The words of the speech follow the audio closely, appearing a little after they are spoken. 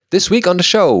This week on the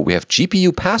show, we have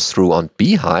GPU pass-through on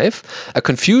bhyve, a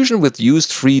confusion with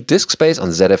used free disk space on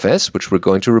ZFS, which we're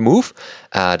going to remove.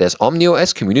 There's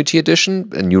OmniOS Community Edition,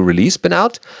 a new release been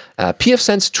out.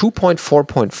 pfSense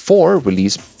 2.4.4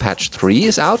 release patch 3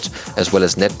 is out, as well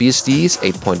as NetBSD's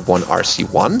 8.1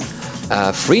 RC1.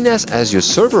 FreeNAS as your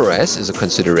server OS is a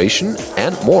consideration,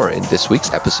 and more in this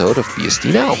week's episode of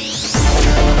BSD Now.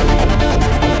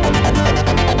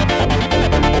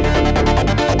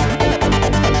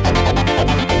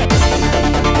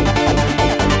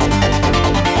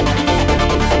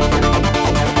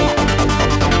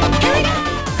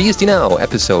 BSD Now,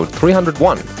 episode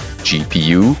 301,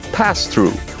 GPU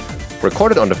Pass-Through,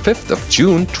 recorded on the 5th of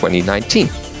June 2019.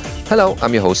 Hello,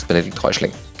 I'm your host, Benedikt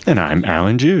Reuschling. And I'm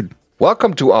Alan Jude.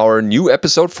 Welcome to our new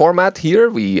episode format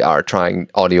here. We are trying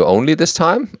audio only this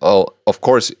time. Oh, of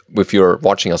course, if you're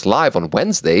watching us live on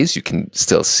Wednesdays, you can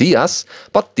still see us,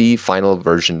 but the final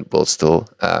version will still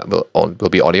will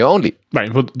be audio only.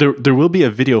 Right. Well, there will be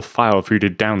a video file for you to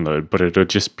download, but it'll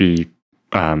just be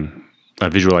a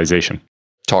visualization.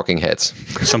 Talking heads.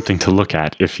 Something to look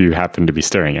at if you happen to be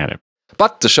staring at it.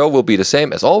 But the show will be the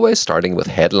same as always, starting with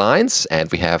headlines.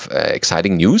 And we have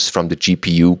exciting news from the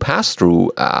GPU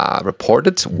pass-through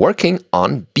reported working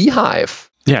on bhyve.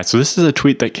 Yeah, so this is a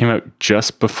tweet that came out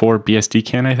just before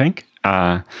BSDCan, I think.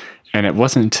 And it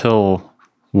wasn't until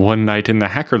one night in the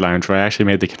Hacker Lounge where I actually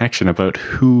made the connection about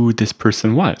who this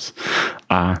person was.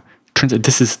 Turns out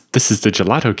this is the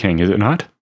Gelato King, is it not?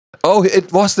 Oh,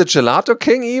 it was the Gelato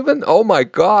King even? Oh my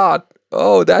god.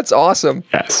 Oh, that's awesome.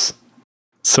 Yes.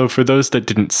 So for those that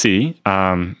didn't see,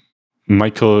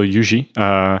 Michael Yuji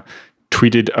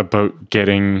tweeted about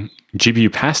getting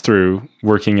GPU pass-through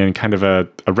working in kind of a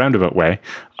roundabout way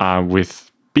with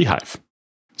bhyve.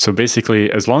 So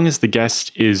basically, as long as the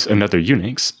guest is another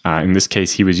Unix, in this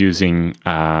case he was using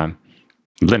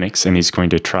Linux, and he's going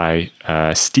to try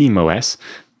SteamOS,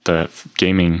 the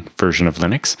gaming version of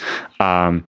Linux,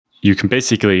 you can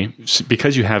basically,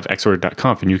 because you have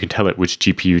xorg.conf and you can tell it which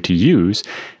GPU to use,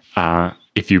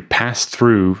 if you pass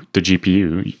through the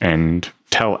GPU and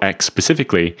tell X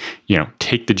specifically,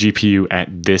 take the GPU at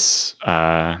this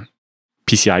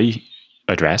PCIe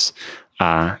address,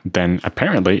 then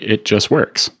apparently it just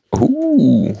works.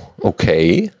 Ooh,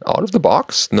 okay. Out of the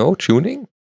box, no tuning?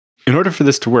 In order for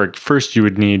this to work, first you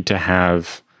would need to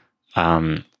have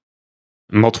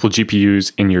multiple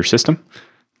GPUs in your system.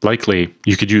 Likely,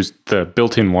 you could use the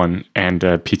built-in one and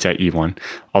a PCIe one,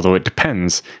 although it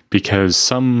depends because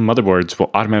some motherboards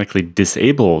will automatically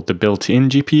disable the built-in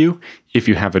GPU if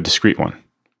you have a discrete one,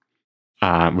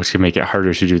 which can make it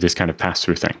harder to do this kind of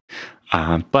pass-through thing.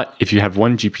 But if you have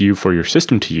one GPU for your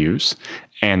system to use,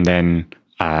 and then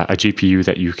a GPU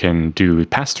that you can do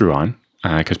pass-through on,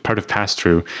 because part of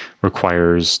pass-through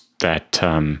requires that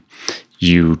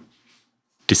you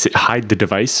hide the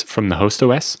device from the host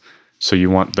OS. So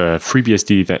you want the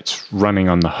FreeBSD that's running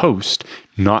on the host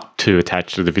not to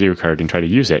attach to the video card and try to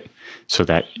use it, so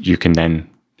that you can then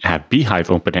have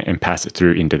bhyve open it and pass it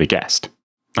through into the guest.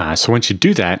 So once you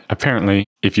do that, apparently,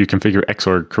 if you configure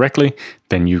Xorg correctly,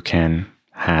 then you can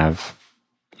have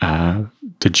the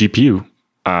GPU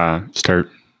start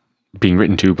being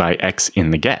written to by X in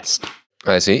the guest.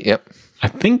 I see, yep. I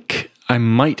think I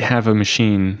might have a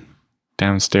machine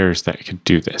downstairs that could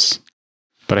do this.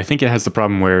 But I think it has the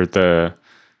problem where a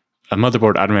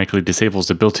motherboard automatically disables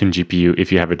the built-in GPU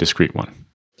if you have a discrete one.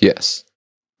 Yes.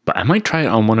 But I might try it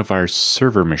on one of our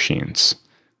server machines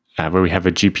where we have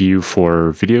a GPU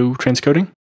for video transcoding,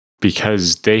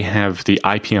 because they have the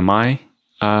IPMI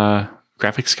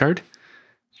graphics card,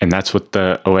 and that's what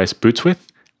the OS boots with.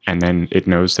 And then it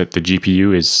knows that the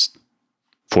GPU is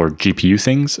for GPU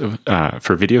things,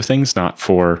 for video things, not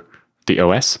for the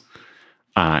OS.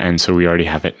 And so we already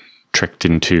have it tricked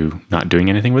into not doing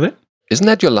anything with it. Isn't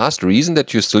that your last reason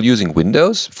that you're still using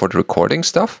Windows for the recording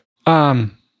stuff?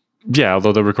 Yeah,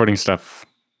 although the recording stuff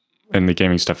and the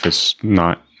gaming stuff is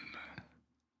not,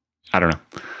 I don't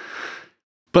know.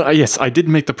 But yes, I did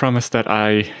make the promise that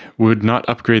I would not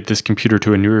upgrade this computer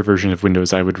to a newer version of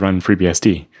Windows. I would run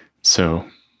FreeBSD. So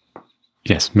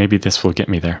yes, maybe this will get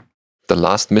me there. The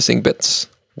last missing bits.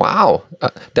 Wow,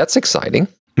 that's exciting.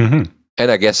 Mm-hmm. And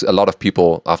I guess a lot of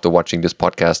people, after watching this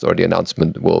podcast or the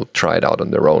announcement, will try it out on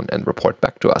their own and report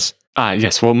back to us.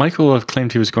 Yes. Well, Michael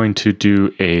claimed he was going to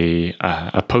do a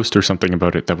post or something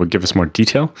about it that would give us more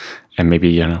detail and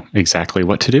maybe exactly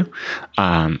what to do.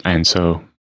 And so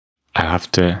I have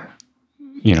to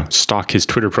stalk his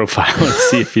Twitter profile and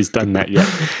see if he's done that yet.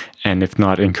 And if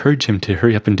not, encourage him to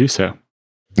hurry up and do so.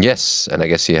 Yes, and I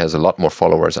guess he has a lot more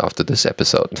followers after this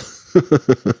episode.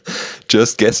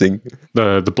 Just guessing.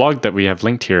 The blog that we have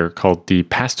linked here, called the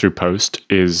Pass-Through Post,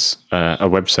 is a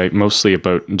website mostly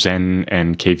about Zen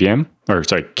and KVM,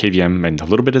 KVM and a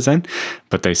little bit of Zen,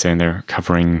 but they say they're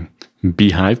covering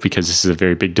Beehive because this is a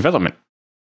very big development.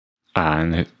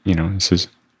 This is.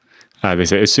 They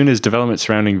say, as soon as development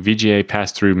surrounding VGA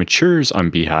pass-through matures on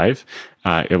Beehive,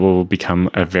 it will become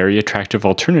a very attractive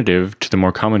alternative to the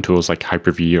more common tools like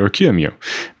Hyper-V or QEMU,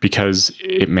 because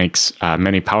it makes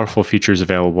many powerful features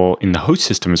available in the host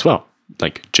system as well,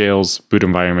 like jails, boot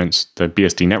environments, the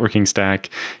BSD networking stack,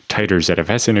 tighter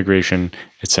ZFS integration,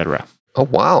 etc. Oh,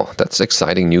 wow. That's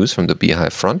exciting news from the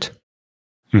Beehive front.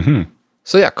 Mm-hmm.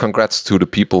 So yeah, congrats to the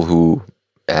people who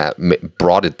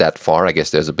brought it that far. I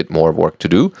guess there's a bit more work to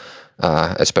do.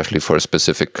 Especially for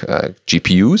specific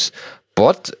GPUs,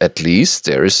 but at least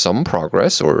there is some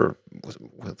progress or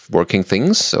working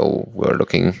things, so we're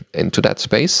looking into that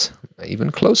space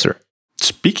even closer.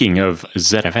 Speaking of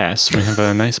ZFS, we have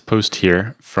a nice post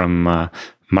here from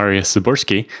Mariusz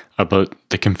Zaborski about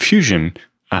the confusion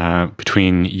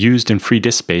between used and free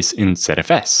disk space in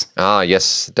ZFS. Ah,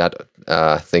 yes, that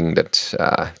thing that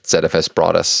ZFS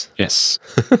brought us. Yes.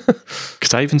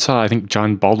 Because I even saw, I think,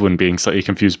 John Baldwin being slightly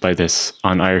confused by this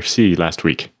on IRC last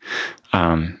week.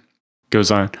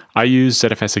 Goes on, I use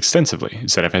ZFS extensively.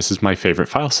 ZFS is my favorite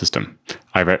file system.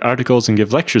 I write articles and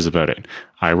give lectures about it.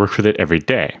 I work with it every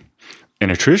day. In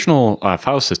a traditional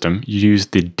file system, you use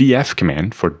the df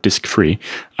command for disk free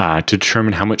to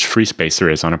determine how much free space there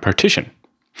is on a partition.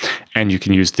 And you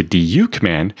can use the du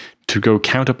command to go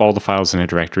count up all the files in a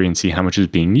directory and see how much is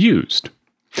being used.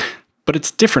 But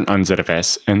it's different on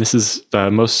ZFS, and this is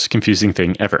the most confusing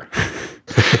thing ever.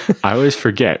 I always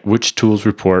forget which tools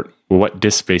report what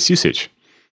disk space usage.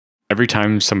 Every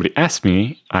time somebody asks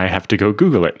me, I have to go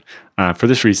Google it. For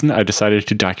this reason, I decided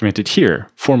to document it here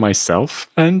for myself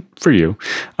and for you,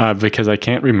 because I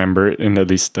can't remember it, and at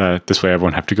least this way I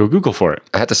won't have to go Google for it.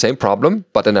 I had the same problem,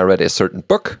 but then I read a certain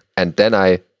book, and then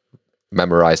I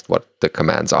memorized what the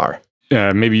commands are.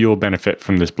 Maybe you'll benefit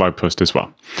from this blog post as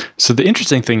well. So the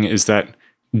interesting thing is that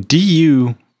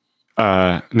df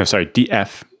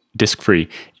disk free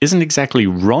isn't exactly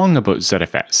wrong about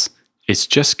ZFS. It's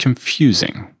just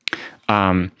confusing.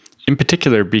 In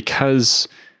particular, because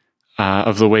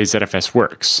of the way ZFS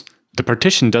works. The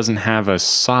partition doesn't have a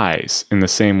size in the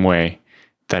same way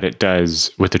that it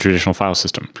does with the traditional file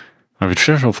system. With a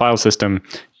traditional file system,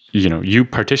 you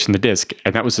partition the disk,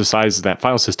 and that was the size of that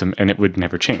file system, and it would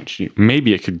never change.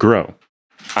 Maybe it could grow,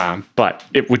 but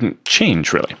it wouldn't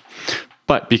change really.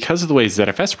 But because of the way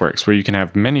ZFS works, where you can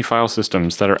have many file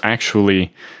systems that are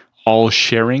actually all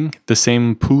sharing the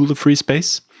same pool of free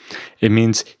space, it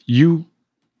means you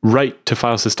write to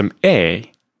file system A,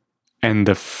 and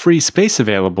the free space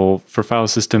available for file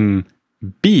system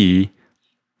B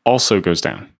also goes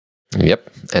down.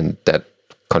 Yep, and that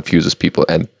confuses people,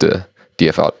 and the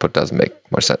DF output doesn't make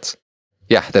more sense.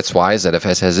 Yeah, that's why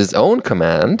ZFS has its own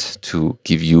command to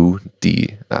give you the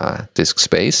disk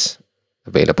space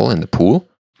available in the pool.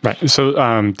 Right. So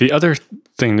the other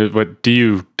thing that what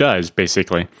DU does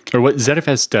basically, or what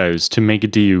ZFS does to make a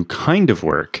DU kind of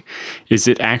work, is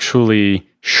it actually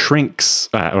shrinks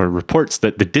or reports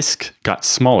that the disk got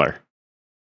smaller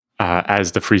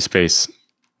as the free space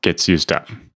gets used up,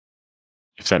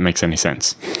 if that makes any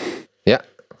sense. Yeah.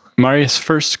 Mariusz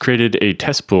first created a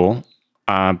test pool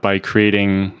by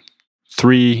creating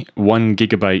 3 1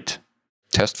 gigabyte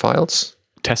test files,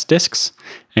 test disks,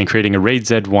 and creating a RAID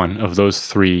Z1 of those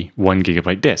 3 1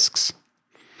 gigabyte disks.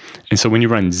 And so when you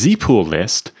run zpool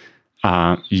list,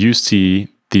 you see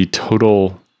the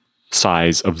total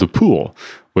size of the pool,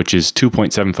 which is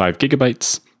 2.75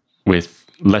 gigabytes with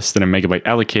less than a megabyte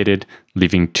allocated,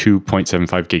 leaving 2.75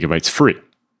 gigabytes free.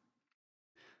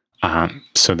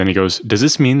 So then he goes, does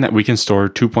this mean that we can store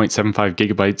 2.75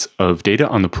 gigabytes of data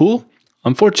on the pool?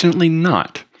 Unfortunately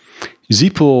not.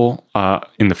 Zpool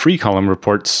in the free column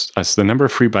reports us the number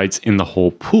of free bytes in the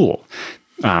whole pool.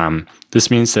 This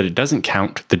means that it doesn't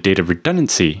count the data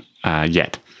redundancy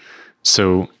yet.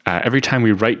 So every time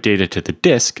we write data to the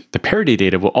disk, the parity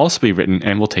data will also be written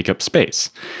and will take up space.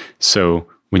 So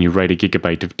when you write a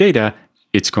gigabyte of data,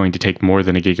 it's going to take more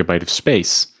than a gigabyte of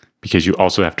space because you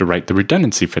also have to write the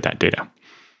redundancy for that data.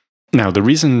 Now, the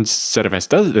reason ZFS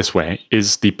does it this way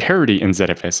is the parity in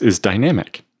ZFS is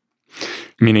dynamic,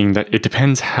 meaning that it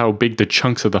depends how big the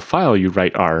chunks of the file you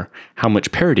write are, how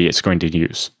much parity it's going to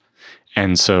use.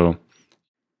 And so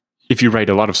if you write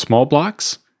a lot of small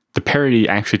blocks, the parity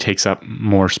actually takes up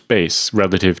more space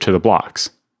relative to the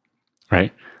blocks,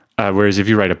 right? Whereas if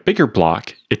you write a bigger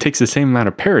block, it takes the same amount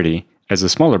of parity as a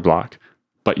smaller block,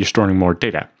 but you're storing more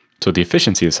data. So the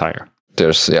efficiency is higher.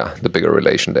 There's, the bigger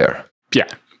relation there. Yeah,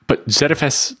 but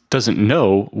ZFS doesn't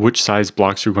know which size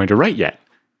blocks you're going to write yet.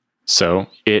 So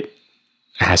it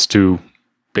has to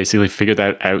basically figure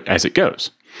that out as it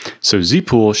goes. So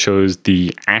zpool shows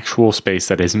the actual space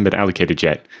that hasn't been allocated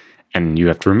yet. And you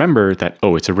have to remember that,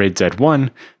 it's a RAID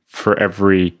Z1. For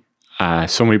every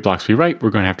so many blocks we write, we're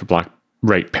going to have to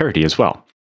write parity as well.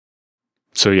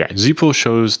 So zpool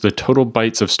shows the total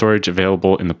bytes of storage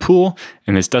available in the pool,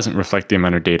 and this doesn't reflect the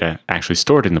amount of data actually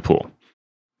stored in the pool.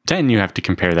 Then you have to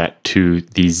compare that to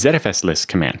the ZFS list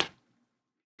command.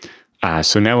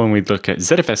 So now when we look at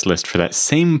ZFS list for that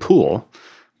same pool,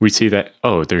 we see that,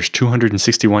 there's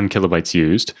 261 kilobytes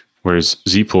used, whereas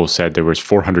zpool said there was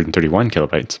 431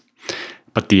 kilobytes.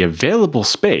 But the available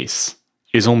space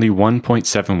is only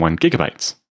 1.71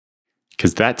 gigabytes,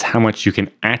 because that's how much you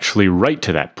can actually write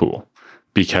to that pool.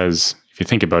 Because if you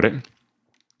think about it,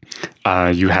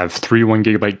 you have 3 1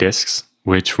 gigabyte disks,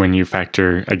 which when you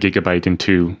factor a gigabyte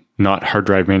into not hard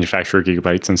drive manufacturer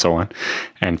gigabytes and so on,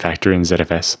 and factor in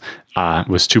ZFS,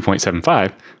 was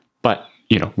 2.75. But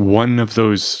one of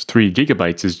those 3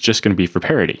 gigabytes is just going to be for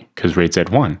parity because RAID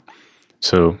Z1.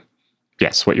 So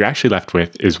yes, what you're actually left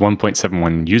with is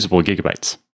 1.71 usable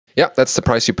gigabytes. Yeah, that's the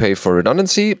price you pay for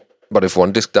redundancy. But if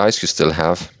one disk dies, you still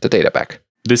have the data back.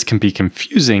 This can be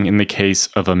confusing in the case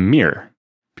of a mirror,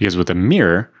 because with a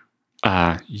mirror,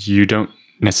 you don't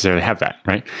necessarily have that,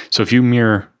 right? So if you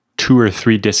mirror 2 or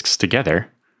 3 disks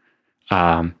together,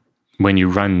 when you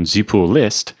run zpool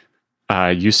list,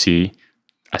 you see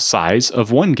a size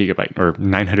of 1 gigabyte or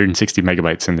 960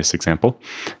 megabytes in this example,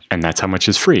 and that's how much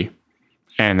is free.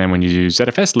 And then when you do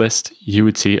ZFS list, you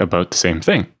would see about the same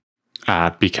thing,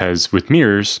 because with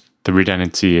mirrors, the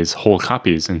redundancy is whole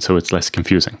copies, and so it's less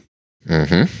confusing.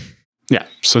 Mm-hmm. Yeah.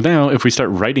 So now if we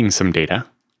start writing some data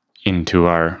into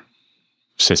our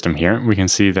system here, we can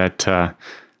see that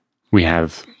we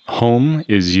have home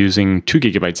is using 2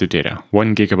 gigabytes of data,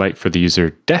 1 gigabyte for the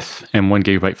user Death and 1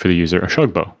 gigabyte for the user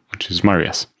Oshogbo, which is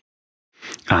Marius.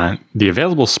 The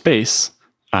available space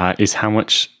is how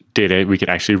much data we could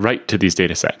actually write to these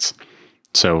data sets.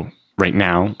 So right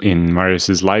now in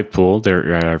Marius's live pool,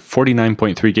 there are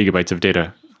 49.3 gigabytes of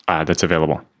data that's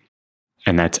available.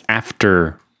 And that's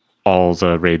after all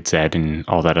the RAID Z and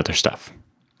all that other stuff.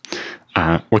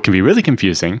 What can be really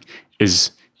confusing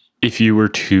is if you were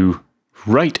to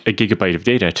write a gigabyte of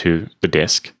data to the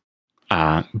disk,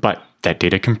 but that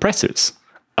data compresses.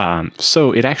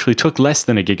 So it actually took less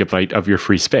than a gigabyte of your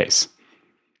free space.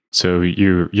 So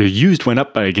your used went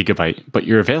up by a gigabyte, but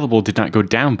your available did not go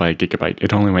down by a gigabyte.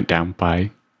 It only went down by,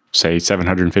 say,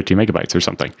 750 megabytes or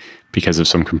something because of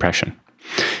some compression.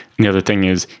 And the other thing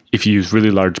is, if you use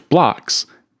really large blocks,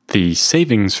 the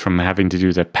savings from having to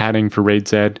do the padding for RAID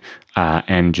Z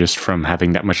and just from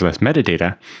having that much less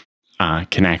metadata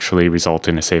can actually result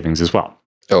in a savings as well.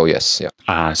 Oh, yes.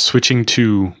 Yeah. Switching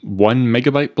to 1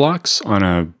 megabyte blocks on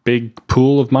a big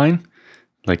pool of mine,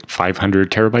 like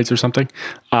 500 terabytes or something,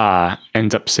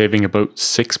 ends up saving about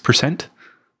 6%,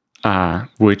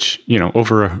 which,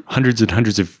 over hundreds and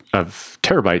hundreds of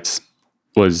terabytes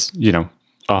was,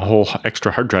 a whole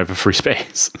extra hard drive of free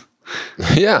space.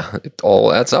 Yeah, it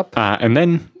all adds up. And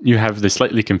then you have the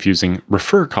slightly confusing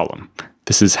refer column.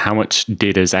 This is how much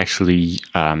data is actually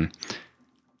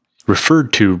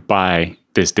referred to by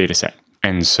this data set.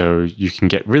 And so you can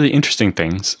get really interesting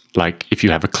things, like if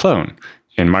you have a clone.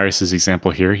 In Marius's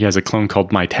example here, he has a clone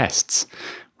called mytests,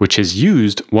 which has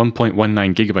used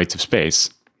 1.19 gigabytes of space,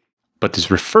 but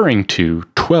is referring to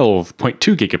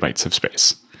 12.2 gigabytes of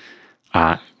space.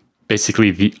 Basically,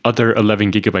 the other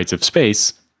 11 gigabytes of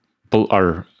space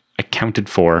are accounted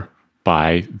for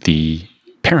by the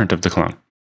parent of the clone.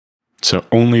 So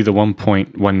only the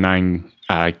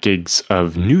 1.19 gigs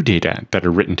of new data that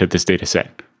are written to this data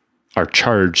set are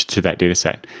charged to that data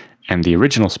set. And the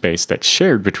original space that's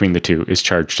shared between the two is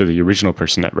charged to the original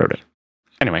person that wrote it.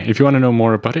 Anyway, if you want to know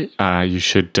more about it, you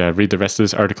should read the rest of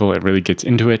this article. It really gets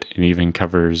into it and even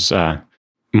covers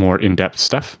more in-depth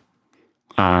stuff.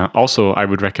 Also, I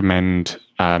would recommend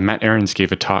Matt Ahrens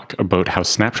gave a talk about how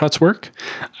snapshots work,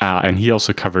 and he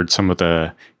also covered some of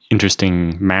the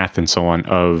interesting math and so on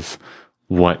of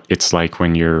what it's like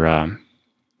when you're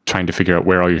trying to figure out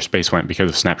where all your space went because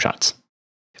of snapshots.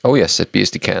 Oh yes, at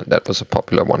BSDCan, that was a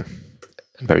popular one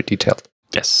and very detailed.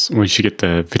 Yes, we should get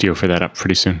the video for that up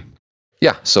pretty soon.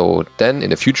 Yeah, so then in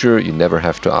the future you never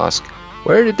have to ask,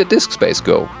 where did the disk space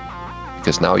go?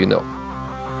 Because now you know.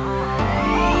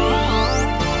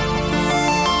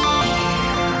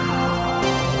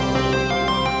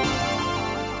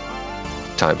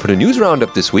 Time for the news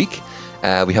roundup this week.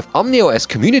 We have OmniOS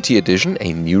Community Edition,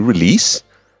 a new release.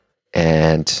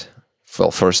 And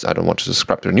well, first, I don't want to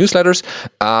subscribe to the newsletters.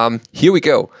 Here we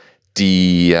go.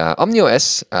 The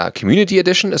OmniOS Community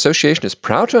Edition Association is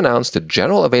proud to announce the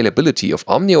general availability of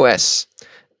OmniOS.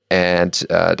 And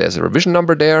there's a revision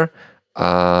number there.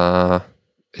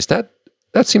 Is that?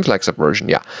 That seems like Subversion,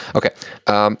 yeah. Okay.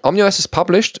 OmniOS is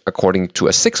published according to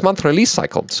a 6-month release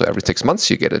cycle. So every 6 months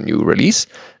you get a new release.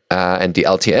 And the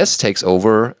LTS takes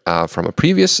over from a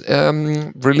previous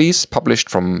release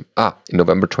published in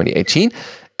November 2018.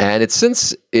 And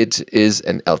since it is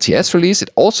an LTS release,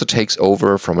 it also takes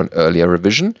over from an earlier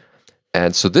revision.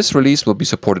 And so this release will be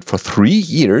supported for 3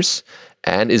 years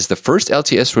and is the first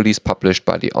LTS release published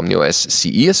by the OmniOS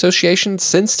CE Association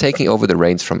since taking over the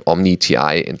reins from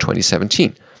OmniTI in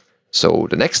 2017. So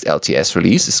the next LTS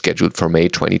release is scheduled for May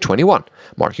 2021.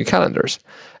 Mark your calendars.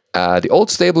 The old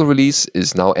stable release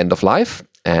is now end of life,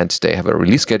 and they have a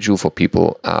release schedule for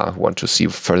people who want to see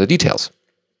further details.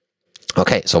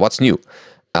 Okay, so what's new?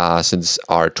 Since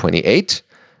R28,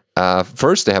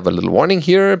 first they have a little warning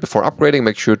here. Before upgrading,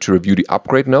 make sure to review the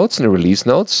upgrade notes and the release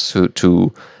notes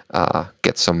to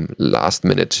get some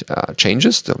last-minute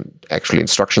changes, actually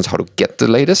instructions how to get the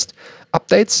latest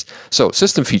updates. So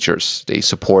system features, they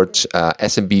support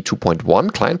SMB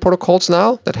 2.1 client protocols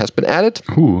now. That has been added.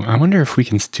 Ooh, I wonder if we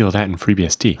can steal that in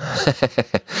FreeBSD.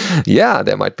 Yeah,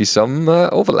 there might be some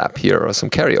overlap here or some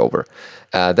carryover.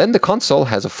 Then the console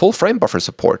has a full frame buffer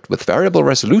support with variable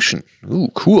resolution. Ooh,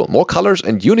 cool. More colors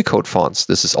and Unicode fonts.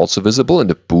 This is also visible in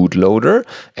the bootloader.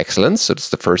 Excellent. So that's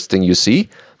the first thing you see.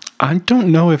 I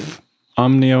don't know if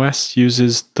OmniOS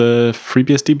uses the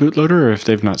FreeBSD bootloader or if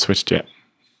they've not switched yet.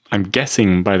 I'm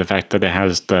guessing by the fact that it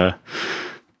has the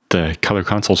color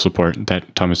console support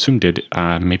that Thomas Zoom did,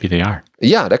 maybe they are.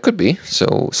 Yeah, that could be.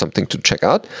 So something to check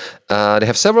out. They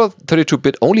have several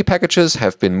 32-bit only packages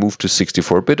have been moved to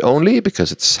 64-bit only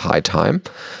because it's high time.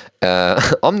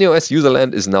 OmniOS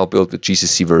Userland is now built with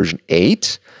GCC version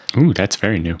 8. Ooh, that's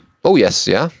very new. Oh, yes.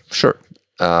 Yeah, sure.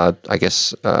 I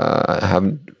guess I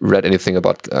haven't read anything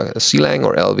about CLang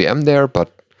or LLVM there, but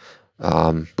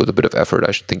with a bit of effort,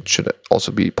 I think it should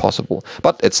also be possible.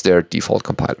 But it's their default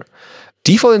compiler.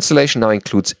 Default installation now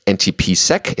includes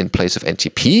NTP-sec in place of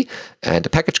NTP, and the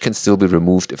package can still be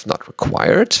removed if not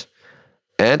required.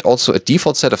 And also a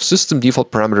default set of system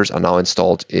default parameters are now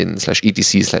installed in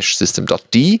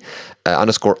 /etc/system.d _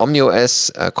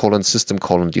 omnios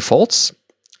 :system:/defaults,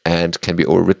 and can be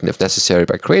overwritten if necessary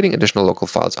by creating additional local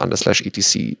files under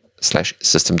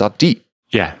 /etc/system.d.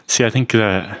 Yeah, see, I think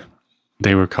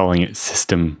they were calling it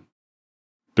system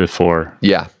before.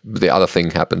 Yeah, the other thing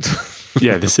happened.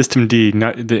 Yeah, the systemd,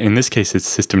 in this case, it's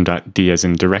system.d as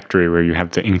in directory where you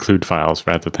have the include files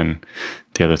rather than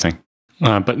the other thing.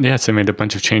 But yes, they made a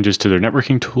bunch of changes to their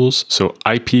networking tools. So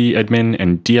IPadmin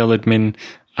and DLadmin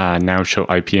now show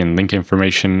IP and link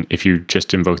information if you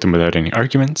just invoke them without any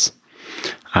arguments.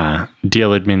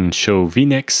 DLadmin show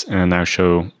vNICs and now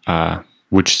show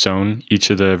which zone each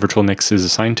of the virtual NICs is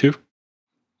assigned to.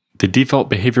 The default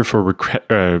behavior for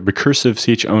recursive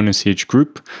chown and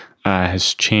chgroup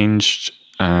has changed,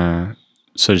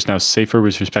 so it's now safer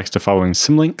with respect to following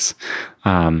symlinks.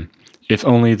 If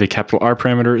only the capital R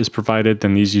parameter is provided,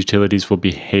 then these utilities will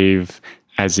behave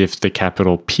as if the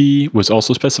capital P was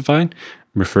also specified.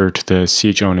 Refer to the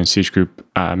chown and chgroup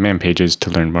man pages to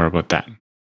learn more about that.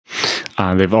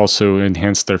 They've also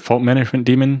enhanced their fault management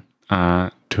daemon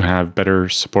to have better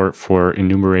support for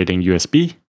enumerating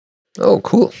USB. Oh,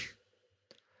 cool.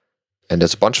 And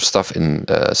there's a bunch of stuff in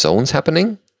zones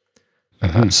happening.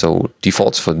 So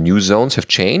defaults for new zones have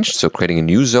changed. So creating a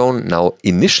new zone now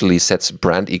initially sets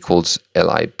brand equals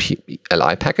li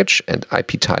package and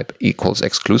IP type equals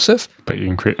exclusive. But you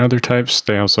can create other types.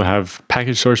 They also have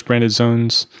package source branded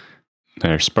zones.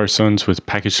 There are sparse zones with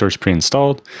package source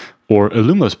pre-installed, or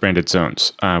Illumos branded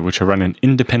zones, which are run an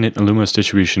independent Illumos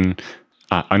distribution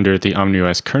under the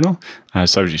OmniOS kernel,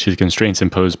 subject to the constraints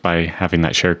imposed by having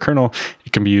that shared kernel.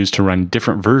 It can be used to run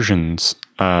different versions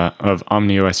of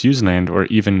OmniOS Userland, or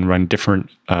even run different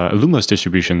Illumos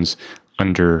distributions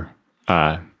under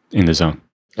in the zone.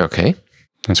 Okay.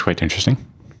 That's quite interesting.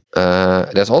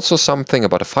 There's also something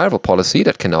about a firewall policy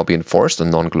that can now be enforced on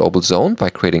non-global zone by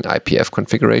creating IPF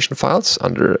configuration files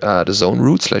under the zone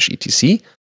root /etc.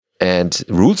 And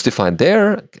rules defined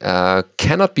there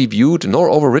cannot be viewed nor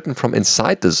overwritten from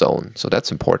inside the zone. So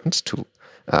that's important to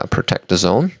protect the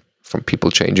zone from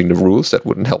people changing the rules. That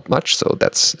wouldn't help much, so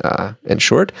that's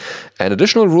ensured. And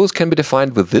additional rules can be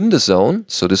defined within the zone,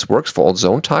 so this works for all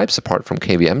zone types apart from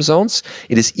KVM zones.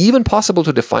 It is even possible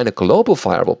to define a global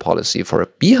firewall policy for a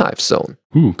bhyve zone.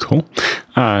 Ooh, cool.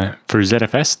 For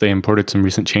ZFS, they imported some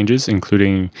recent changes,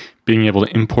 including being able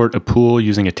to import a pool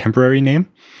using a temporary name.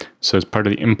 So as part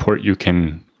of the import, you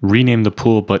can rename the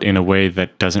pool, but in a way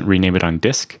that doesn't rename it on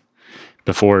disk.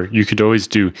 Before, you could always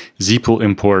do zpool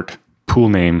import pool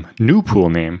name, new pool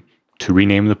name to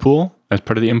rename the pool as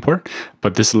part of the import.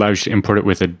 But this allows you to import it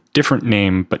with a different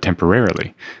name, but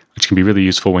temporarily, which can be really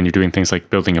useful when you're doing things like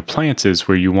building appliances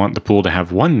where you want the pool to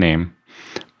have one name,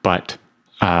 but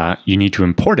you need to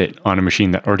import it on a machine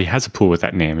that already has a pool with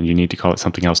that name, and you need to call it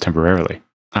something else temporarily.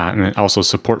 And then also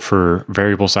support for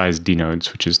variable size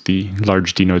dnodes, which is the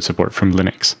large dnode support from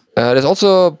Linux. There's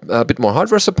also a bit more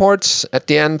hardware support at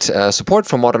the end. Support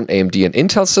for modern AMD and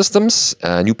Intel systems.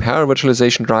 New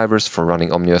para-virtualization drivers for running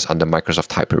OmniOS under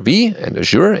Microsoft Hyper-V and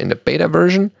Azure in the beta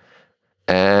version.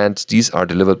 And these are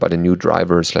delivered by the new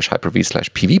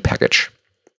driver/Hyper-V/PV package.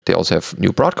 They also have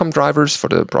new Broadcom drivers for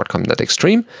the Broadcom Net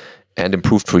Extreme and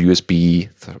improved for USB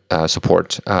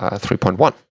support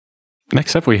 3.1.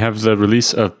 Next up, we have the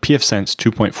release of pfSense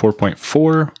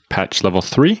 2.4.4 patch level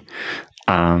 3.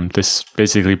 This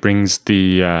basically brings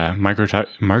the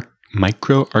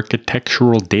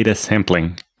microarchitectural data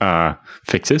sampling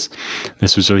fixes.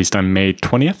 This was released on May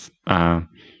 20th.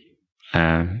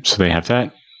 So they have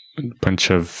that. A bunch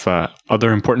of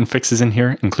other important fixes in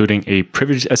here, including a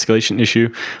privilege escalation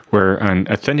issue where an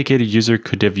authenticated user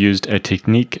could have used a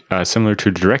technique similar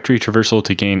to directory traversal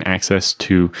to gain access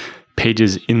to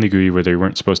pages in the GUI where they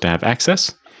weren't supposed to have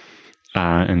access.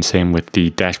 And same with the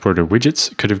dashboard or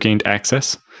widgets could have gained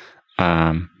access.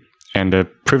 And a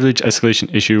privilege escalation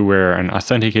issue where an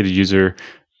authenticated user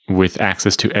with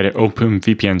access to edit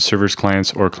OpenVPN servers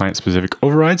clients or client-specific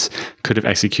overrides could have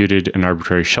executed an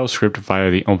arbitrary shell script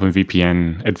via the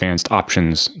OpenVPN advanced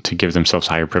options to give themselves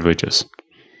higher privileges.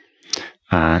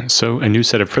 So a new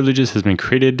set of privileges has been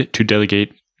created to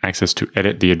delegate access to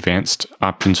edit the advanced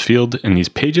options field in these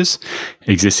pages.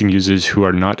 Existing users who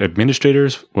are not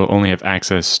administrators will only have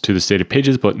access to the stated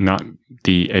pages, but not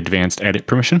the advanced edit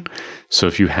permission. So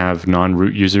if you have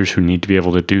non-root users who need to be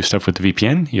able to do stuff with the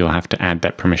VPN, you'll have to add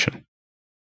that permission.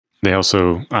 They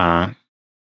also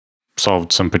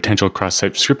solved some potential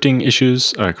cross-site scripting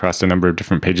issues across a number of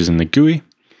different pages in the GUI.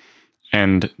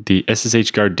 And the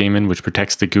SSH guard daemon, which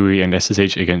protects the GUI and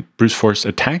SSH against brute force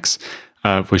attacks,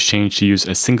 was changed to use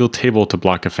a single table to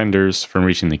block offenders from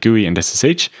reaching the GUI and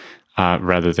SSH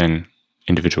rather than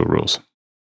individual rules.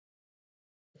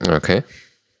 Okay.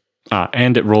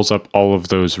 And it rolls up all of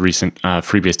those recent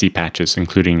FreeBSD patches,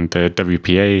 including the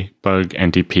WPA, bug,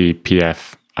 NTP,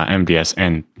 PF, MDS,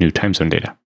 and new time zone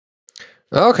data.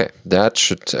 Okay, that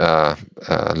should lock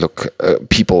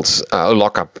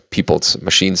up people's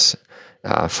machines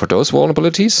for those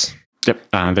vulnerabilities.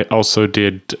 Yep. They also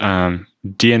did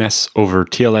DNS over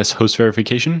TLS host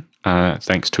verification,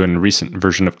 thanks to a recent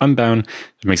version of Unbound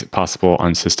that makes it possible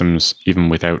on systems even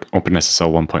without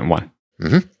OpenSSL 1.1.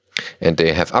 Mm-hmm. And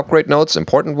they have upgrade notes,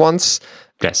 important ones.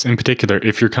 Yes, in particular,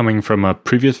 if you're coming from a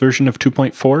previous version of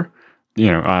 2.4,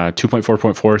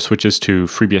 2.4.4 switches to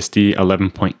FreeBSD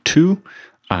 11.2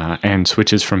 and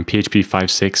switches from PHP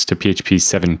 5.6 to PHP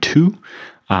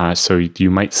 7.2. So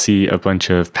you might see a bunch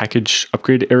of package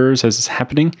upgrade errors as it's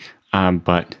happening,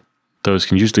 but those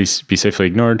can usually be safely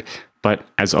ignored. But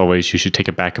as always, you should take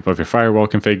a backup of your firewall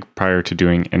config prior to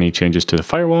doing any changes to the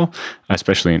firewall,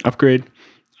 especially an upgrade.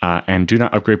 And do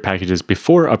not upgrade packages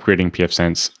before upgrading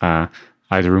pfSense.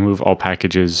 Either remove all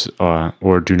packages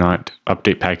or do not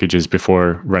update packages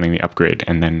before running the upgrade,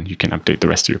 and then you can update the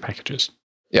rest of your packages.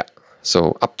 Yeah.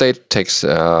 So update takes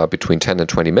between 10 and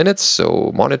 20 minutes.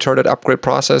 So monitor that upgrade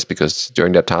process, because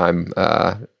during that time,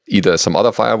 either some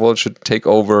other firewall should take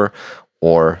over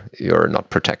or you're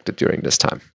not protected during this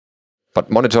time.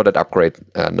 But monitor that upgrade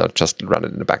and not just run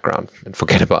it in the background and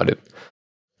forget about it.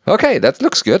 Okay, that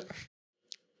looks good.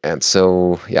 And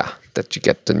so, yeah, that you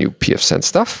get the new pfSense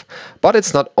stuff. But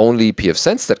it's not only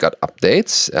pfSense that got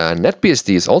updates.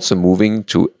 NetBSD is also moving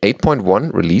to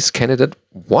 8.1 release candidate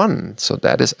 1. So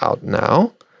that is out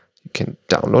now. You can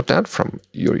download that from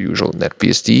your usual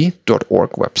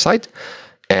netbsd.org website.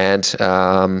 And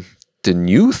the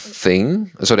new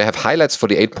thing, so they have highlights for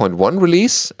the 8.1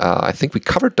 release. I think we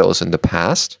covered those in the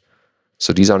past.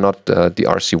 So these are not the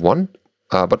RC1,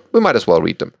 but we might as well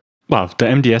read them. Well, the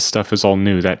MDS stuff is all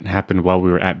new. That happened while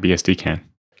we were at BSDCan.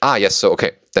 Ah, yes. So,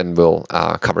 okay. then we'll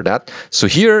cover that. So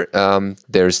here,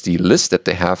 there's the list that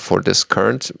they have for this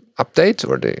current update,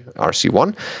 or the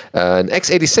RC1. In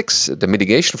x86, the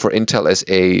mitigation for Intel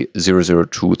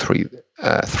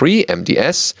SA00233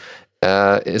 MDS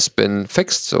has been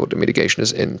fixed, so the mitigation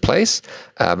is in place.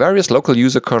 Various local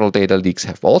user kernel data leaks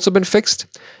have also been fixed.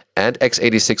 And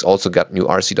x86 also got new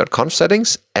rc.conf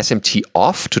settings, SMT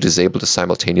off to disable the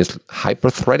simultaneous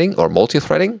hyperthreading or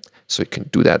multi-threading. So you can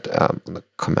do that on the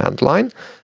command line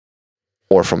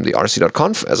or from the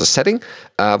rc.conf as a setting.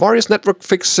 Various network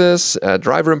fixes,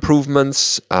 driver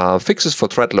improvements, fixes for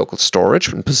thread local storage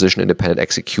and position-independent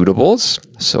executables.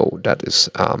 So that is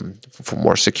for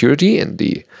more security in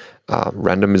the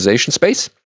randomization space.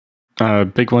 A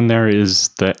big one there is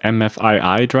the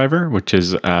MFII driver, which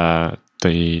is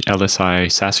the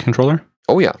LSI SAS controller.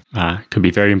 Oh, yeah. Could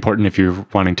be very important if you're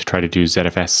wanting to try to do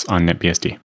ZFS on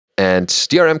NetBSD. And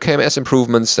DRM KMS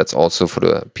improvements, that's also for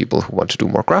the people who want to do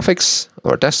more graphics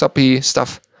or desktop-y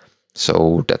stuff.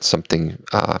 So that's something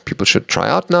people should try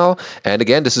out now. And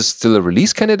again, this is still a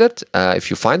release candidate. If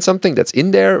you find something that's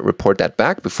in there, report that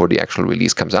back before the actual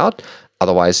release comes out.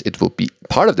 Otherwise, it will be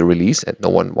part of the release, and no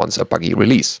one wants a buggy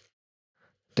release.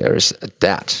 There's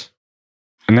that.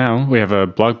 And now we have a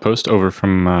blog post over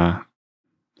from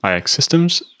IX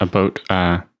Systems about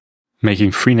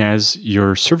making FreeNAS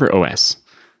your server OS.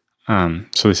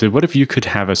 So they said, what if you could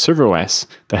have a server OS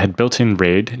that had built-in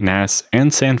RAID, NAS,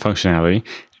 and SAN functionality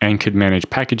and could manage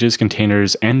packages,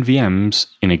 containers, and VMs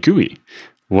in a GUI?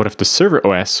 What if the server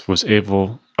OS was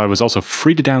also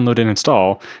free to download and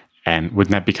install? And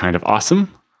wouldn't that be kind of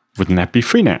awesome? Wouldn't that be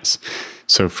FreeNAS?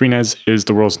 So FreeNAS is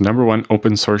the world's #1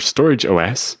 open source storage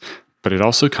OS, but it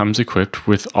also comes equipped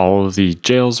with all of the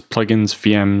jails, plugins,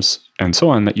 VMs, and so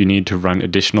on that you need to run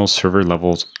additional server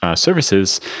level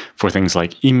services for things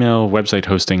like email, website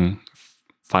hosting,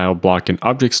 file block, and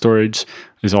object storage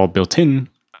is all built in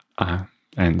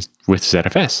and with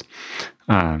ZFS.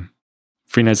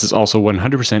 FreeNAS is also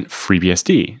 100%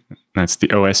 FreeBSD. That's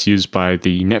the OS used by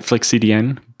the Netflix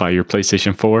CDN, by your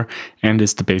PlayStation 4, and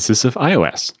is the basis of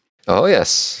iOS. Oh,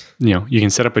 yes. You can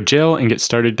set up a jail and get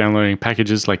started downloading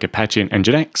packages like Apache and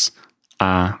Nginx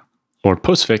or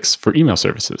Postfix for email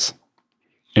services.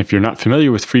 If you're not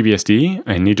familiar with FreeBSD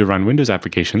and need to run Windows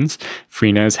applications,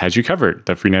 FreeNAS has you covered.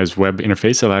 The FreeNAS web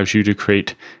interface allows you to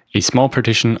create a small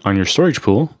partition on your storage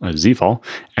pool, a ZVol,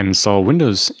 and install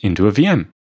Windows into a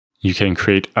VM. You can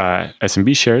create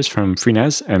SMB shares from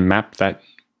FreeNAS and map that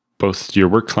both your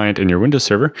work client and your Windows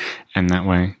server, and that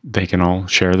way they can all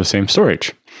share the same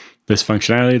storage. This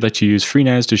functionality lets you use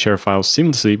FreeNAS to share files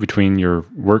seamlessly between your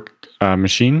work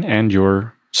machine and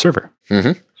your server.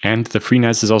 Mm-hmm. And the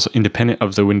FreeNAS is also independent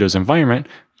of the Windows environment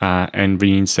and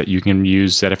means that you can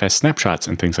use ZFS snapshots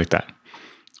and things like that.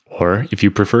 Or if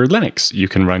you prefer Linux, you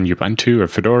can run Ubuntu or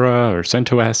Fedora or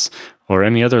CentOS or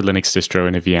any other Linux distro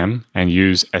in a VM and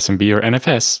use SMB or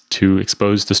NFS to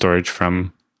expose the storage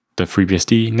from the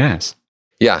FreeBSD NAS.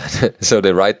 Yeah, so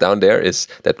the write down there is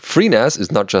that FreeNAS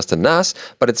is not just a NAS,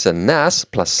 but it's a NAS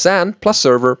plus SAN plus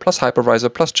server plus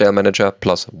hypervisor plus jail manager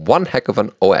plus one heck of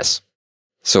an OS.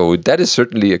 So that is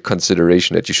certainly a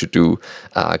consideration that you should do.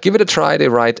 Give it a try, they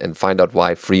write, and find out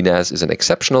why FreeNAS is an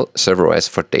exceptional server OS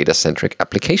for data-centric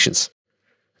applications.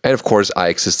 And of course,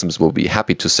 IX Systems will be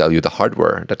happy to sell you the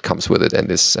hardware that comes with it and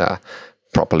is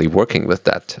properly working with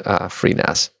that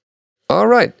FreeNAS. All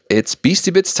right, it's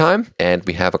Beastie Bits time, and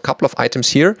we have a couple of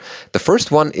items here. The first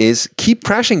one is keep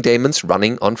crashing daemons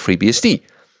running on FreeBSD.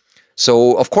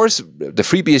 So, of course, the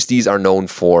FreeBSDs are known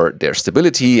for their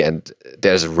stability, and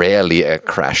there's rarely a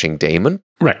crashing daemon.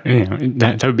 Right.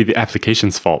 That would be the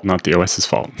application's fault, not the OS's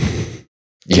fault.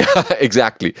 Yeah,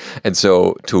 exactly. And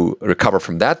so to recover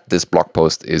from that, this blog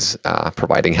post is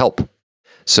providing help.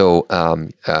 So,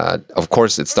 of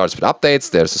course, it starts with updates.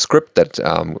 There's a script that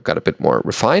got a bit more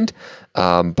refined.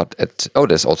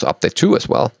 There's also update 2 as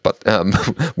well. But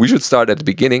we should start at the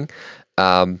beginning.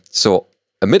 So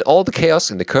amid all the chaos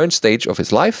in the current stage of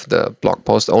his life, the blog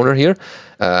post owner here,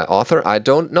 author, I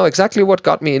don't know exactly what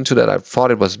got me into that. I thought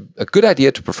it was a good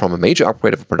idea to perform a major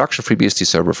upgrade of a production FreeBSD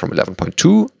server from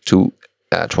 11.2 to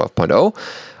 12.0,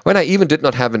 when I even did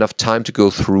not have enough time to go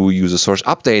through user source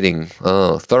updating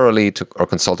thoroughly or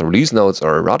consult the release notes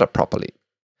or errata properly.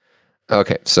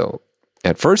 Okay, so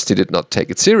at first he did not take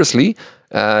it seriously,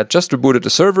 just rebooted the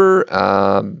server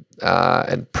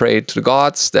and prayed to the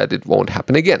gods that it won't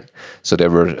happen again. So there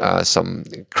were some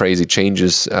crazy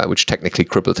changes which technically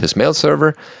crippled his mail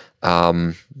server.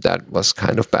 That was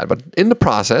kind of bad. But in the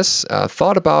process,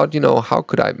 thought about, how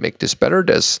could I make this better?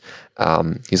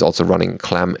 He's also running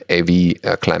ClamAV,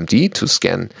 ClamD to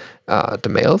scan the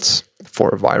mails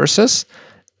for viruses.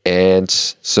 And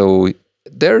so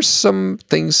there's some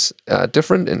things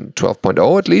different in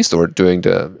 12.0 at least, or during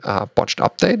the botched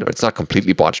update. Or it's not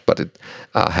completely botched, but it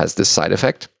has this side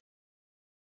effect.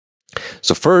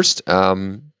 So first,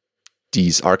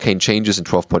 these arcane changes in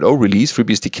 12.0 release,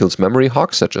 FreeBSD kills memory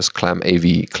hogs such as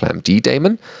ClamAV, ClamD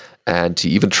daemon. And he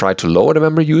even tried to lower the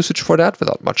memory usage for that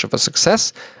without much of a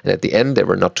success. And at the end, there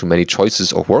were not too many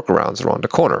choices or workarounds around the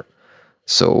corner.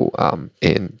 So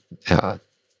in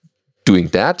doing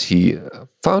that, he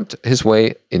found his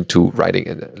way into writing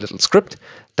a little script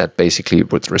that basically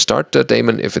would restart the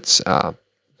daemon if it's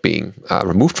being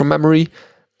removed from memory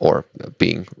or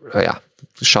being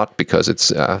shot because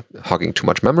it's hogging too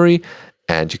much memory.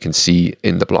 And you can see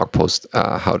in the blog post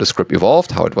how the script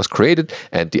evolved, how it was created,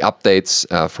 and the updates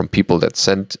from people that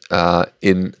sent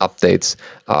in updates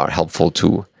are helpful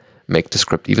to make the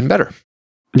script even better.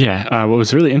 Yeah, what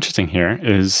was really interesting here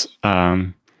is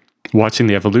watching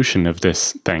the evolution of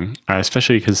this thing,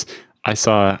 especially because I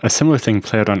saw a similar thing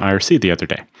play out on IRC the other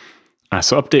day.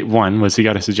 So update 1 was he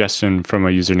got a suggestion from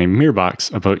a user named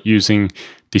Mirbox about using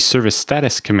the service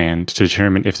status command to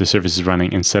determine if the service is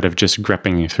running instead of just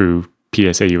grepping through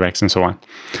PSAUX and so on.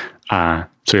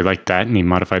 So he liked that and he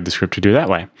modified the script to do it that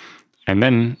way. And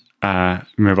then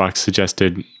Mirbox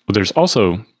suggested, well, there's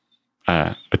also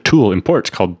a tool in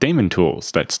Porch called Daemon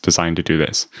Tools that's designed to do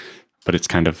this. But it's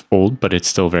kind of old, but it's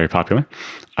still very popular.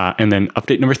 And then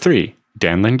update number 3,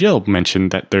 Dan Langille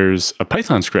mentioned that there's a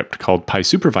Python script called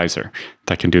PySupervisor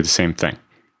that can do the same thing.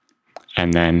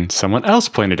 And then someone else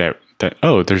pointed out that,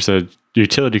 there's a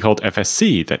utility called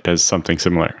FSC that does something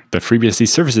similar, the FreeBSD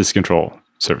Services Control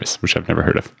service, which I've never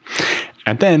heard of.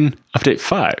 And then update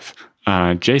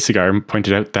 5, Jay Cigar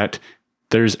pointed out that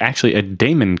there's actually a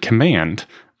daemon command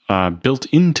built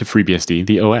into FreeBSD,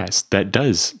 the OS, that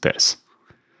does this.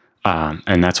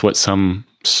 And that's what some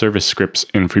service scripts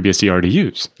in FreeBSD already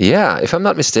use. Yeah, if I'm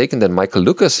not mistaken, then Michael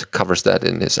Lucas covers that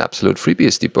in his Absolute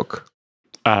FreeBSD book.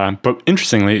 But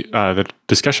interestingly, the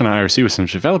discussion on IRC with some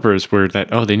developers were that,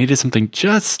 they needed something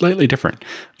just slightly different.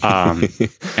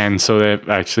 And so that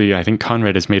actually, I think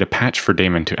Conrad has made a patch for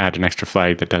Daemon to add an extra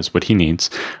flag that does what he needs.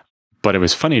 But it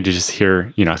was funny to just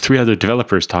hear, 3 other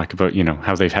developers talk about,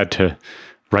 how they've had to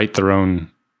write their own,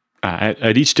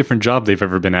 at each different job they've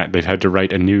ever been at, they've had to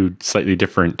write a new, slightly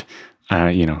different,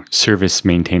 service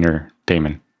maintainer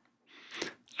daemon.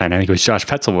 And I think it was Josh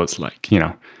Petzel was like,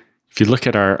 if you look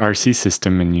at our RC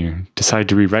system and you decide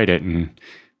to rewrite it and,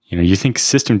 you think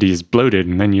systemd is bloated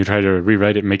and then you try to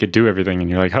rewrite it and make it do everything and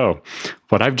you're like,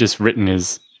 what I've just written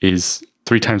is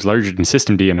 3 times larger than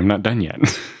systemd and I'm not done yet.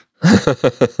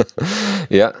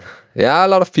 Yeah, a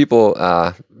lot of people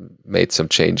made some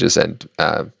changes and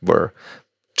were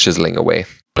chiseling away.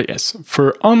 But yes,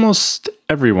 for almost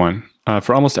everyone,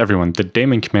 the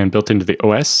daemon command built into the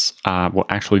OS will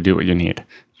actually do what you need.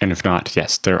 And if not,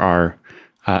 yes, there are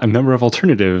a number of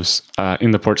alternatives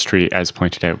in the Porch tree, as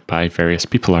pointed out by various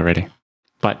people already.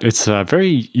 But it's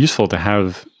very useful to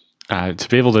have to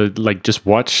be able to just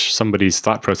watch somebody's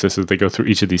thought process as they go through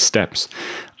each of these steps,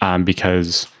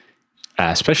 because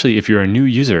especially if you're a new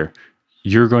user,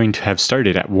 you're going to have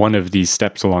started at one of these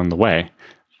steps along the way,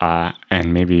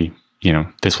 and maybe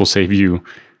this will save you.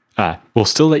 Will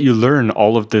still let you learn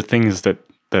all of the things that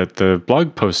the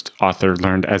blog post author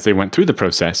learned as they went through the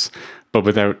process, but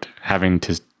without having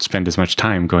to spend as much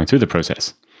time going through the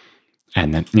process.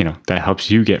 And then, that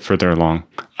helps you get further along,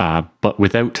 but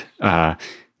without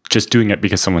just doing it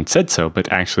because someone said so,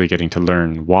 but actually getting to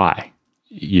learn why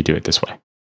you do it this way.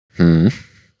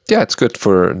 Yeah, it's good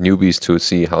for newbies to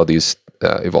see how these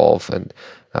evolve and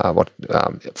what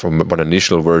from what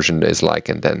initial version is like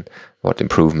and then what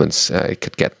improvements it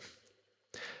could get.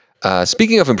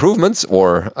 Speaking of improvements,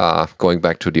 or going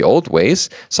back to the old ways,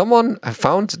 someone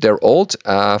found their old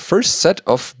first set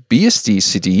of BSD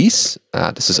CDs.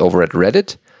 This is over at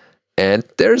Reddit. And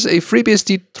there's a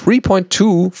FreeBSD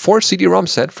 3.2 4 CD-ROM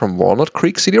set from Walnut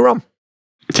Creek CD-ROM.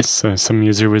 Yes, some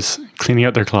user was cleaning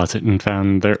out their closet and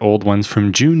found their old ones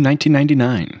from June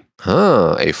 1999.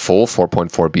 A full 4.4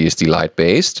 BSD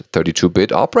Lite-based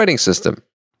 32-bit operating system.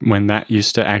 When that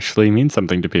used to actually mean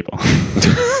something to people.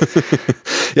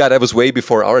 Yeah, that was way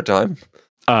before our time.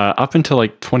 Up until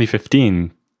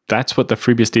 2015, that's what the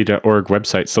FreeBSD.org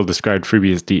website still described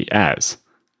FreeBSD as.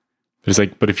 It's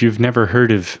but if you've never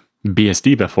heard of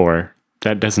BSD before,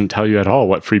 that doesn't tell you at all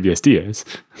what FreeBSD is.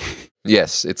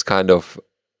 Yes, it's kind of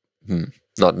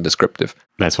not descriptive.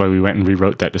 That's why we went and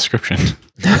rewrote that description.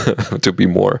 To be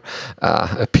more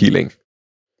appealing.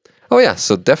 Oh yeah,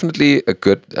 so definitely a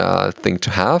good thing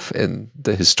to have in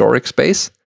the historic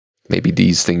space. Maybe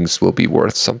these things will be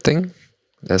worth something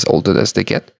as older as they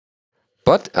get.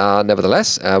 But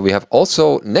nevertheless, we have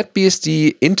also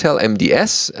NetBSD Intel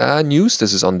MDS news.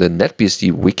 This is on the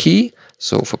NetBSD wiki.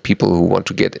 So for people who want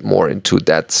to get more into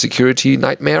that security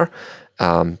nightmare,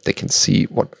 they can see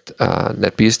what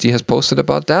NetBSD has posted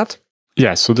about that.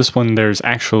 Yeah, so this one, there's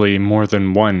actually more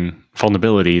than one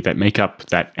vulnerability that make up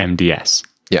that MDS.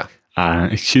 Yeah.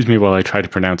 Excuse me while I try to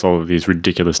pronounce all of these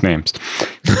ridiculous names.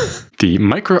 The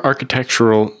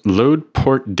Microarchitectural Load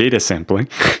Port Data Sampling,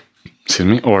 excuse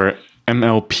me, or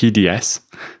MLPDS,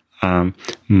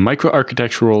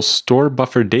 Microarchitectural Store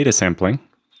Buffer Data Sampling,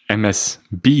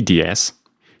 MSBDS,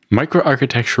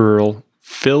 Microarchitectural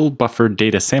Fill Buffer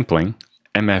Data Sampling,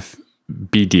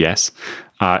 MFBDS,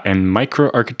 and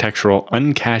Microarchitectural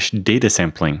Uncached Data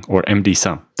Sampling, or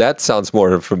MDSUM. That sounds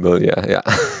more familiar, yeah.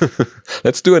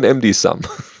 Let's do an MDSUM.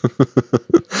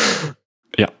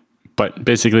 Yeah, but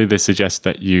basically they suggest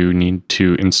that you need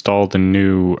to install the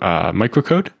new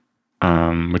microcode,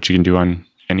 which you can do on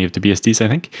any of the BSDs, I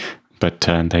think. But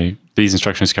these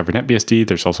instructions cover NetBSD.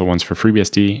 There's also ones for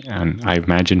FreeBSD, and I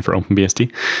imagine for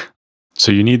OpenBSD.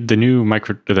 So you need the new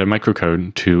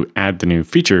microcode to add the new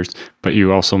features, but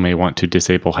you also may want to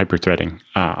disable hyperthreading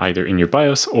either in your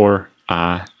BIOS or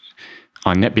on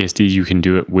NetBSD. You can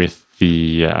do it with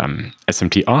the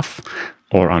SMT off,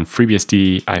 or on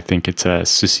FreeBSD, I think it's a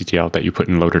sysctl that you put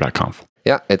in loader.conf.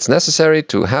 Yeah, it's necessary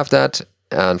to have that,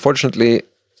 unfortunately.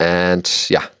 And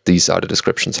yeah, these are the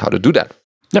descriptions how to do that.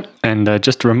 Yep, and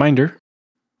just a reminder,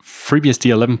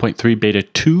 FreeBSD 11.3 Beta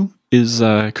 2 is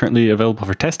currently available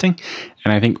for testing,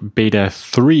 and I think Beta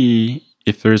 3,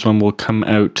 if there is one, will come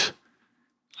out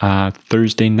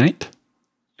Thursday night,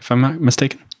 if I'm not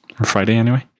mistaken, or Friday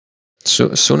anyway.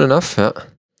 So, soon enough, yeah.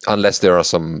 Unless there are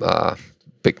some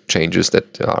big changes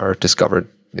that are discovered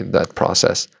in that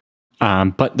process.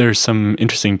 But there's some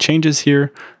interesting changes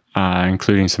here,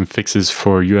 including some fixes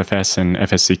for UFS and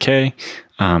FSCK.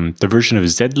 The version of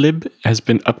zlib has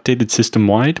been updated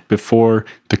system-wide. Before,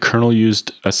 the kernel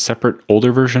used a separate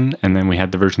older version, and then we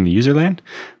had the version of the userland.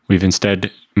 We've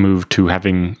instead moved to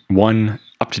having one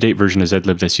up-to-date version of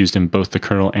zlib that's used in both the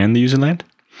kernel and the userland.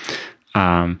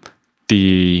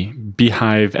 The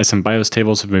bhyve SMBIOS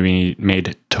tables have been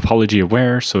made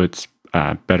topology-aware, so it's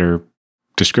better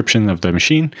description of the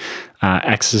machine.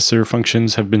 Accessor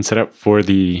functions have been set up for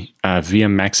the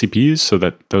VM Max CPUs so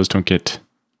that those don't get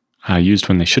used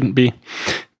when they shouldn't be.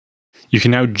 You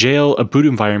can now jail a boot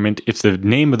environment if the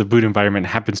name of the boot environment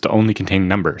happens to only contain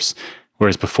numbers,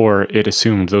 whereas before it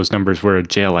assumed those numbers were a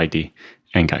jail ID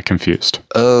and got confused.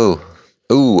 Oh,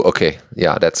 okay.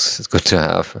 Yeah, that's good to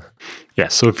have. Yeah,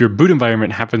 so if your boot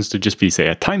environment happens to just be, say,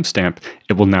 a timestamp,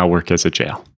 it will now work as a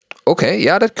jail. Okay,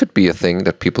 yeah, that could be a thing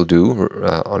that people do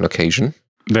on occasion.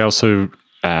 They also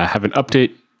have an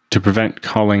update to prevent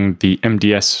calling the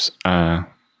MDS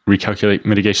recalculate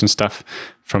mitigation stuff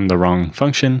from the wrong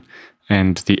function,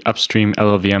 and the upstream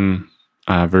LLVM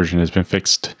version has been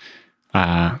fixed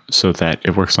so that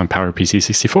it works on PowerPC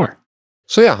 64.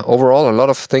 So yeah, overall, a lot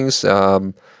of things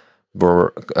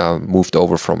were moved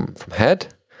over from head,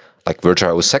 like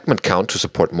VirtualIO segment count to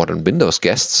support modern Windows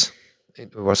guests.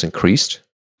 It was increased.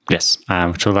 Yes,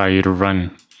 which will allow you to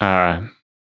run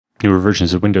newer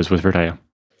versions of Windows with VirtIO.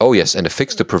 Oh yes, and a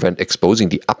fix to prevent exposing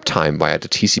the uptime via the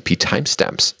TCP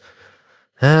timestamps.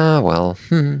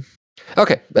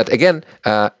 Okay, but again,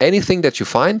 anything that you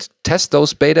find, test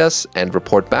those betas and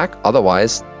report back.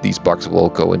 Otherwise, these bugs will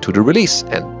go into the release,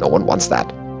 and no one wants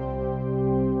that.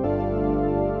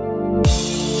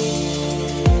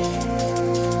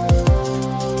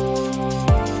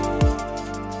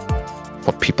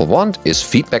 What people want is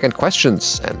feedback and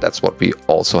questions, and that's what we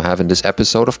also have in this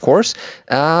episode, of course.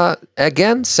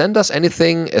 Again, send us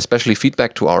anything, especially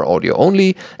feedback to our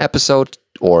audio-only episode,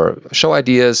 or show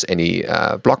ideas, any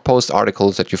blog post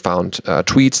articles that you found,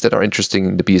 tweets that are interesting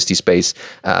in the BSD space.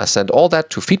 Send all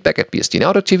that to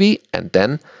feedback@bsdnow.tv, and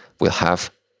then we'll have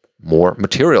more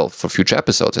material for future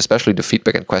episodes, especially the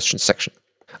feedback and questions section.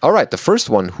 All right, the first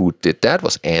one who did that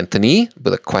was Anthony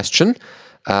with a question.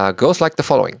 Goes like the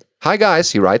following. Hi guys,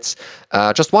 he writes,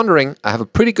 just wondering, I have a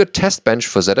pretty good test bench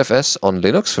for ZFS on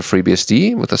Linux for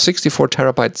FreeBSD with a 64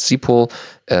 terabyte ZPool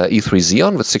E3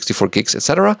 Xeon with 64 gigs,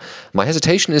 etc. My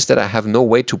hesitation is that I have no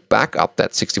way to back up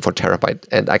that 64 terabyte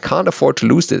and I can't afford to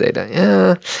lose the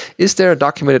data. Is there a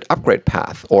documented upgrade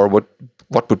path, or what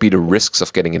would be the risks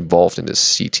of getting involved in this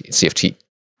CFT?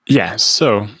 Yeah,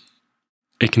 so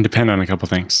it can depend on a couple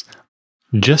things.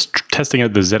 Just testing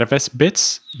out the ZFS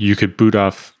bits, you could boot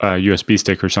off a USB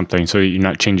stick or something so you're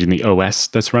not changing the OS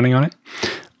that's running on it.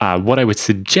 What I would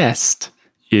suggest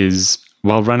is,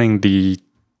 while running the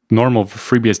normal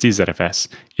FreeBSD ZFS,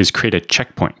 is create a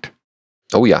checkpoint.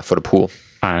 Oh yeah, for the pool.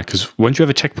 Because once you have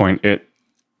a checkpoint,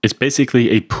 it's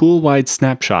basically a pool-wide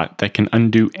snapshot that can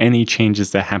undo any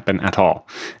changes that happen at all,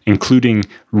 including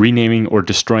renaming or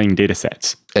destroying data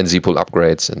sets. And zpool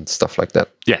upgrades and stuff like that.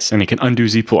 Yes, and it can undo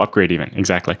zpool upgrade even,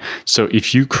 exactly. So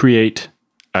if you create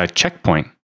a checkpoint,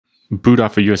 boot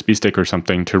off a USB stick or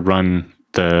something to run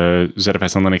the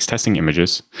ZFS on Linux testing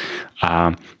images,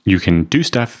 you can do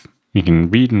stuff, you can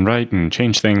read and write and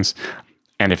change things,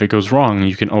 and if it goes wrong,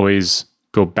 you can always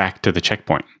go back to the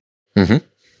checkpoint. Mm-hmm.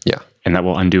 Yeah. And that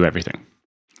will undo everything.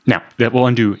 Now, that will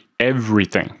undo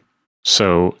everything.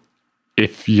 So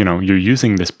if you're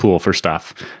using this pool for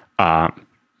stuff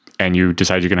and you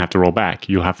decide you're going to have to roll back,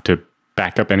 you'll have to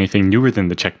back up anything newer than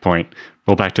the checkpoint,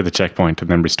 roll back to the checkpoint, and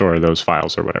then restore those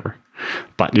files or whatever.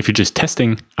 But if you're just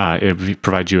testing, it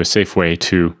provides you a safe way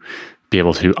to be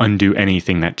able to undo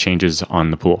anything that changes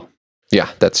on the pool. Yeah,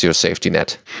 that's your safety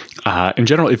net. In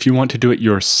general, if you want to do it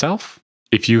yourself,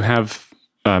 if you have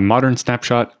a modern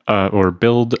snapshot or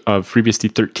build of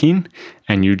FreeBSD 13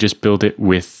 and you just build it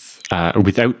without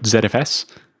ZFS,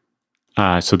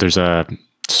 so there's a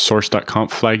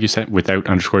source.conf flag you set without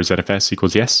 _ZFS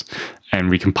equals yes, and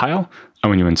recompile, and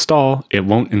when you install, it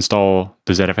won't install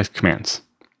the ZFS commands.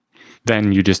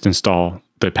 Then you just install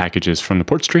the packages from the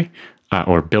ports tree,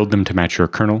 or build them to match your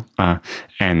kernel,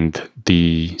 and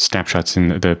the snapshots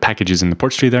in the packages in the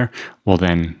ports tree there will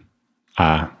then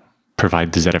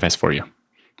provide the ZFS for you.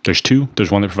 There's two.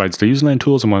 There's one that provides the userland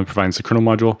tools and one that provides the kernel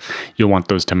module. You'll want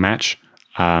those to match.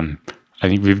 I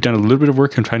think we've done a little bit of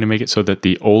work on trying to make it so that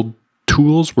the old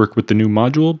tools work with the new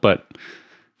module, but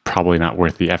probably not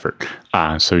worth the effort.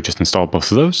 So just install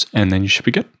both of those and then you should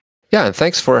be good. Yeah, and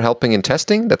thanks for helping in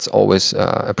testing. That's always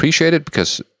appreciated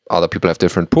because other people have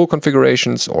different pool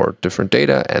configurations or different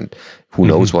data, and who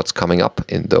knows what's coming up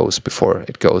in those before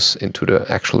it goes into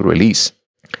the actual release.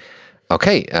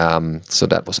 Okay, so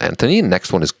that was Anthony.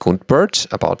 Next one is Gundbert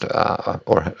about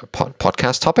or a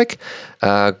podcast topic.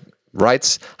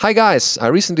 Writes, "Hi guys, I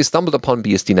recently stumbled upon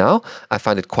BSD Now. I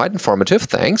find it quite informative.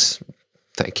 Thanks."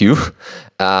 Thank you.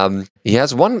 He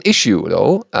has one issue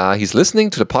though. He's listening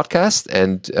to the podcast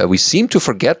and we seem to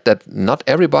forget that not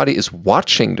everybody is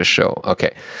watching the show.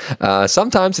 Okay.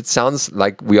 Sometimes it sounds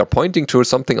like we are pointing to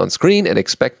something on screen and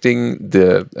expecting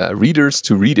the readers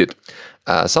to read it.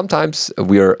 Sometimes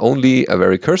we are only a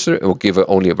very cursory, or give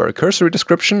only a very cursory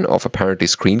description of apparently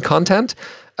screen content.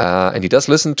 And he does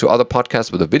listen to other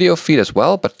podcasts with a video feed as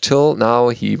well, but till now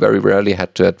he very rarely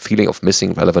had that feeling of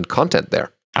missing relevant content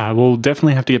there. We'll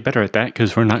definitely have to get better at that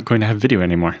because we're not going to have video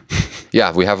anymore.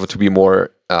 Yeah, we have to be more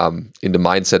in the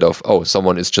mindset of,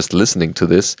 someone is just listening to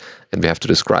this and we have to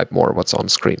describe more what's on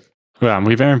screen. Well,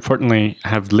 we very importantly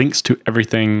have links to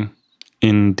everything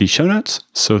in the show notes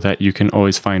so that you can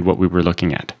always find what we were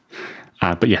looking at.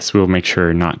 But yes, we'll make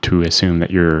sure not to assume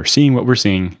that you're seeing what we're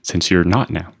seeing since you're not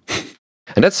now.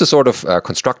 And that's the sort of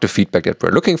constructive feedback that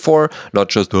we're looking for, not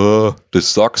just, this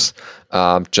sucks,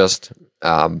 just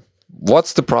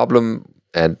what's the problem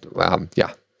and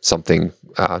something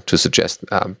to suggest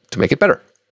to make it better.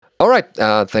 All right,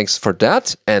 thanks for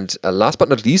that. And last but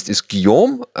not least is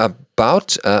Guillaume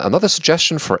about another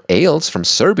suggestion for ales from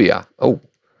Serbia. Oh,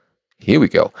 here we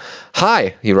go.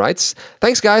 Hi, he writes,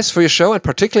 "Thanks guys for your show and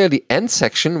particularly the end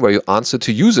section where you answer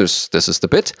to users. This is the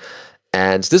bit.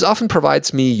 And this often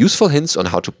provides me useful hints on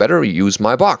how to better use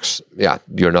my box." Yeah,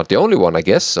 you're not the only one, I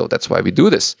guess, so that's why we do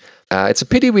this. It's a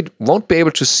pity we won't be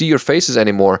able to see your faces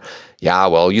anymore. Yeah,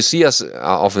 well, you see us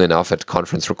often enough at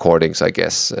conference recordings, I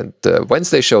guess. And the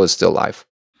Wednesday show is still live.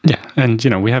 Yeah, and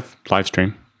we have live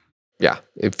stream. Yeah,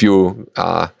 if you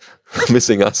are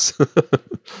missing us.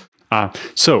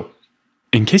 So,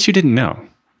 in case you didn't know,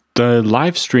 the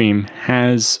live stream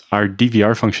has our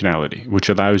DVR functionality, which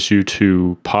allows you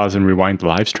to pause and rewind the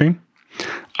live stream.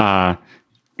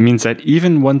 Means that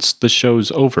even once the show's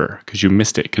over, because you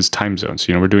missed it, because time zones,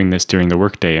 we're doing this during the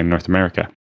workday in North America,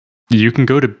 you can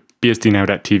go to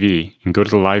bsdnow.tv and go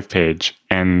to the live page,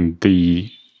 and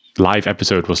the live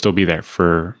episode will still be there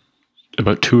for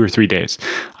about 2 or 3 days.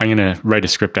 I'm going to write a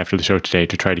script after the show today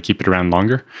to try to keep it around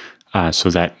longer,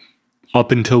 so that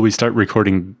up until we start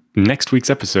recording next week's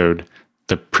episode,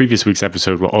 the previous week's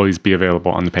episode will always be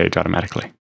available on the page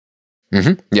automatically.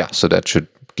 Mm-hmm. Yeah, so that should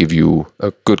give you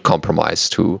a good compromise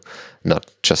to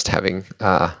not just having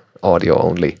audio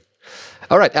only.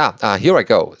 All right, here I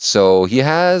go. So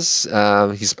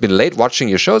he's been late watching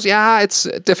your shows. Yeah, it's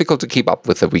difficult to keep up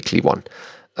with the weekly one.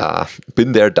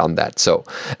 been there, done that. So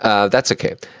that's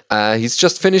okay. He's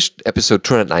just finished episode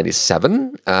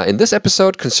 297. In this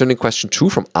episode, concerning question 2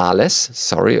 from Ales,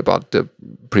 sorry about the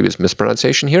previous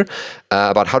mispronunciation here,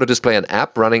 about how to display an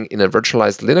app running in a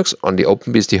virtualized Linux on the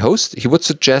OpenBSD host, he would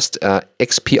suggest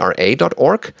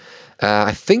xpra.org.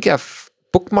 I think I've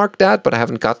bookmarked that, but I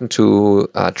haven't gotten to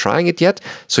trying it yet.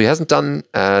 So he hasn't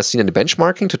seen any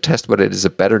benchmarking to test whether it is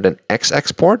better than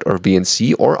XExport or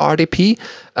VNC or RDP.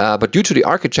 But due to the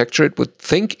architecture, it would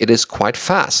think it is quite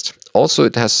fast. Also,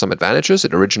 it has some advantages.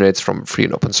 It originates from free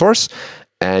and open source,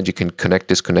 and you can connect,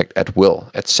 disconnect at will,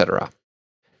 etc.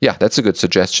 Yeah, that's a good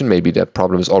suggestion. Maybe that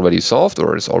problem is already solved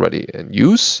or is already in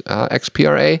use,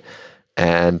 XPRA.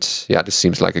 And yeah, this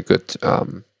seems like a good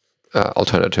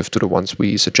alternative to the ones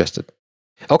we suggested.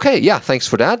 Okay, yeah, thanks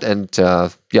for that. And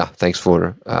yeah, thanks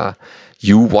for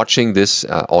you watching this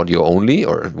audio only,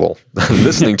 or, well,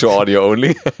 listening to audio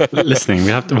only. Listening.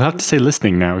 We'll have to say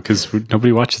listening now because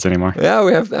nobody watches anymore. Yeah,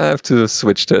 I have to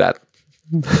switch to that.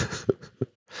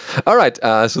 All right,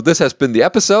 so this has been the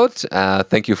episode.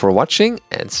 Thank you for watching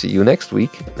and see you next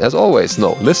week. As always,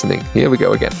 listening. Here we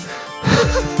go again.